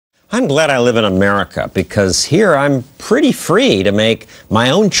I'm glad I live in America because here I'm pretty free to make my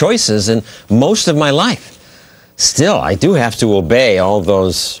own choices in most of my life. Still, I do have to obey all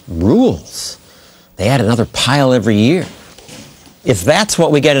those rules. They add another pile every year. If that's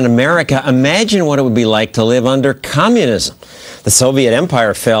what we get in America, imagine what it would be like to live under communism. The Soviet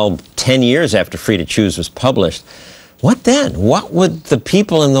Empire fell 10 years after Free to Choose was published. What then? What would the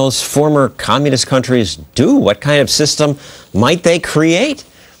people in those former communist countries do? What kind of system might they create?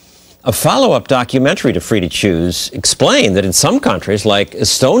 A follow-up documentary to Free to Choose explained that in some countries, like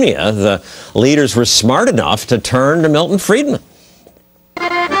Estonia, the leaders were smart enough to turn to Milton Friedman.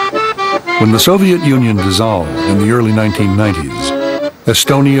 When the Soviet Union dissolved in the early 1990s,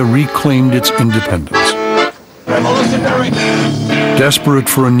 Estonia reclaimed its independence. Desperate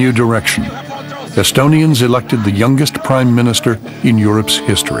for a new direction, Estonians elected the youngest prime minister in Europe's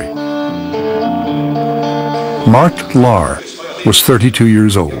history. Mart Laar was 32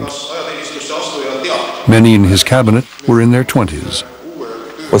 years old. Many in his cabinet were in their 20s.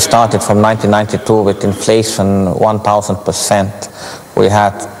 We started from 1992 with inflation 1,000%. We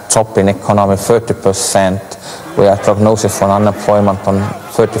had drop in economy 30%. We had prognosis for unemployment on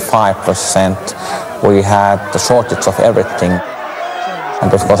 35%. We had the shortage of everything.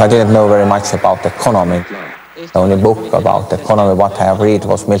 And of course I didn't know very much about the economy. The only book about the economy what I have read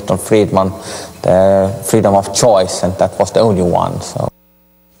was Milton Friedman, The Freedom of Choice, and that was the only one. So.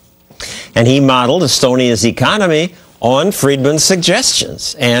 And he modeled Estonia's economy on Friedman's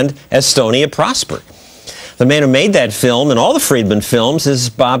suggestions, and Estonia prospered. The man who made that film and all the Friedman films is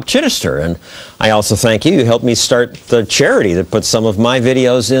Bob Chittister, and I also thank you. You helped me start the charity that put some of my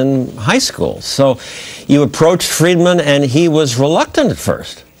videos in high school. So you approached Friedman, and he was reluctant at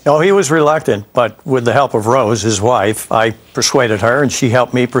first. Oh, he was reluctant, but with the help of Rose, his wife, I persuaded her, and she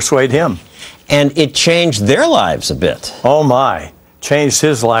helped me persuade him. And it changed their lives a bit. Oh, my. Changed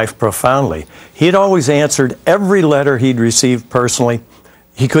his life profoundly. He'd always answered every letter he'd received personally.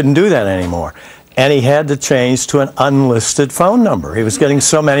 He couldn't do that anymore. And he had to change to an unlisted phone number. He was getting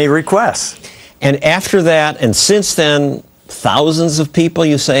so many requests. And after that, and since then, thousands of people,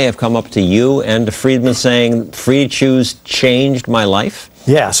 you say, have come up to you and to Friedman saying, Free to Choose changed my life?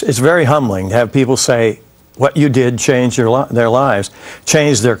 Yes, it's very humbling to have people say, what you did changed their lives,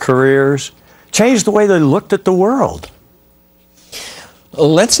 changed their careers, changed the way they looked at the world.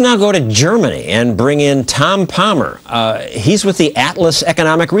 Let's now go to Germany and bring in Tom Palmer. He's with the Atlas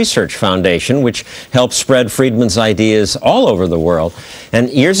Economic Research Foundation, which helps spread Friedman's ideas all over the world. And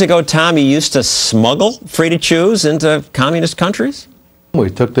years ago, Tom, you used to smuggle Free to Choose into communist countries? We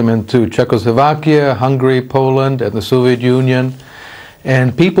took them into Czechoslovakia, Hungary, Poland, and the Soviet Union.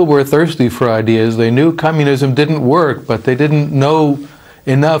 And people were thirsty for ideas. They knew communism didn't work, but they didn't know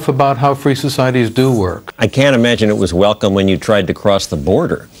enough about how free societies do work. I can't imagine it was welcome when you tried to cross the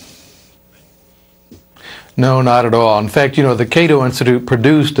border. No, not at all. In fact, you know, the Cato Institute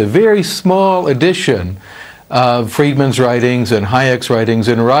produced a very small edition of Friedman's writings and Hayek's writings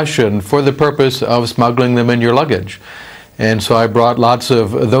in Russian for the purpose of smuggling them in your luggage. And so I brought lots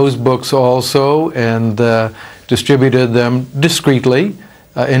of those books also and distributed them discreetly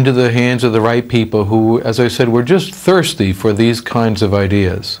into the hands of the right people who, as I said, were just thirsty for these kinds of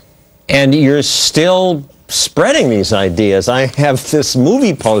ideas. And you're still spreading these ideas. I have this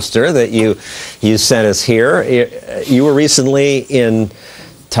movie poster that you sent us here. You were recently in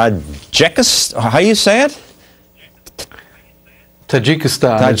Tajikistan. How do you say it?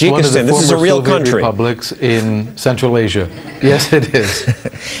 Tajikistan. Tajikistan. It's one of the This is a real Soviet country. republics in Central Asia. Yes, it is.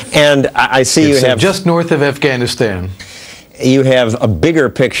 And I see It's you have just north of Afghanistan. You have a bigger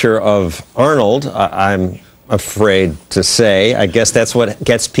picture of Arnold, I'm afraid to say. I guess that's what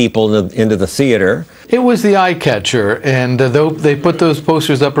gets people into the theater. It was the eye catcher, and they put those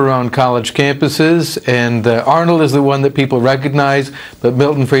posters up around college campuses, and Arnold is the one that people recognize, but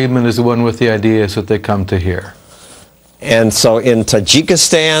Milton Friedman is the one with the ideas that they come to hear. And so in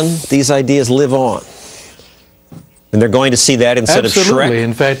Tajikistan, these ideas live on. And they're going to see that instead of Shrek? Absolutely.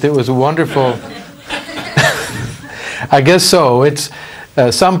 In fact, it was a wonderful... I guess so. It's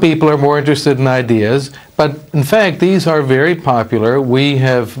some people are more interested in ideas, but in fact these are very popular. We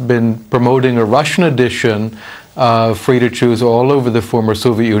have been promoting a Russian edition of Free to Choose all over the former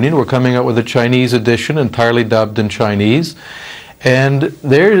Soviet Union. We're coming out with a Chinese edition entirely dubbed in Chinese. And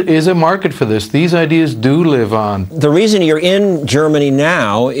there is a market for this. These ideas do live on. The reason you're in Germany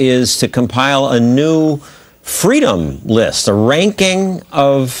now is to compile a new freedom list, a ranking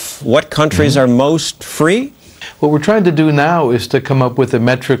of what countries are most free? What we're trying to do now is to come up with a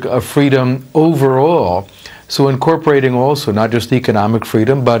metric of freedom overall, so incorporating also not just economic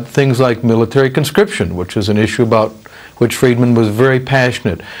freedom, but things like military conscription, which is an issue about which Friedman was very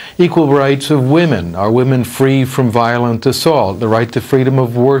passionate. Equal rights of women. Are women free from violent assault? The right to freedom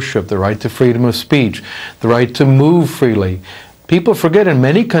of worship, the right to freedom of speech, the right to move freely. People forget in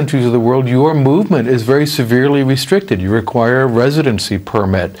many countries of the world your movement is very severely restricted. You require a residency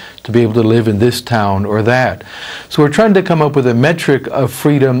permit to be able to live in this town or that. So we're trying to come up with a metric of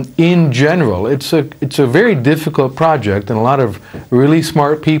freedom in general. It's a very difficult project, and a lot of really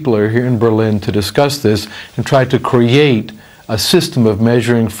smart people are here in Berlin to discuss this and try to create a system of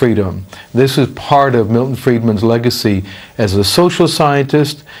measuring freedom. This is part of Milton Friedman's legacy as a social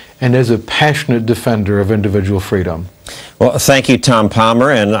scientist and as a passionate defender of individual freedom. Well, thank you, Tom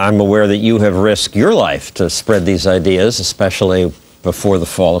Palmer, and I'm aware that you have risked your life to spread these ideas, especially before the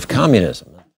fall of communism.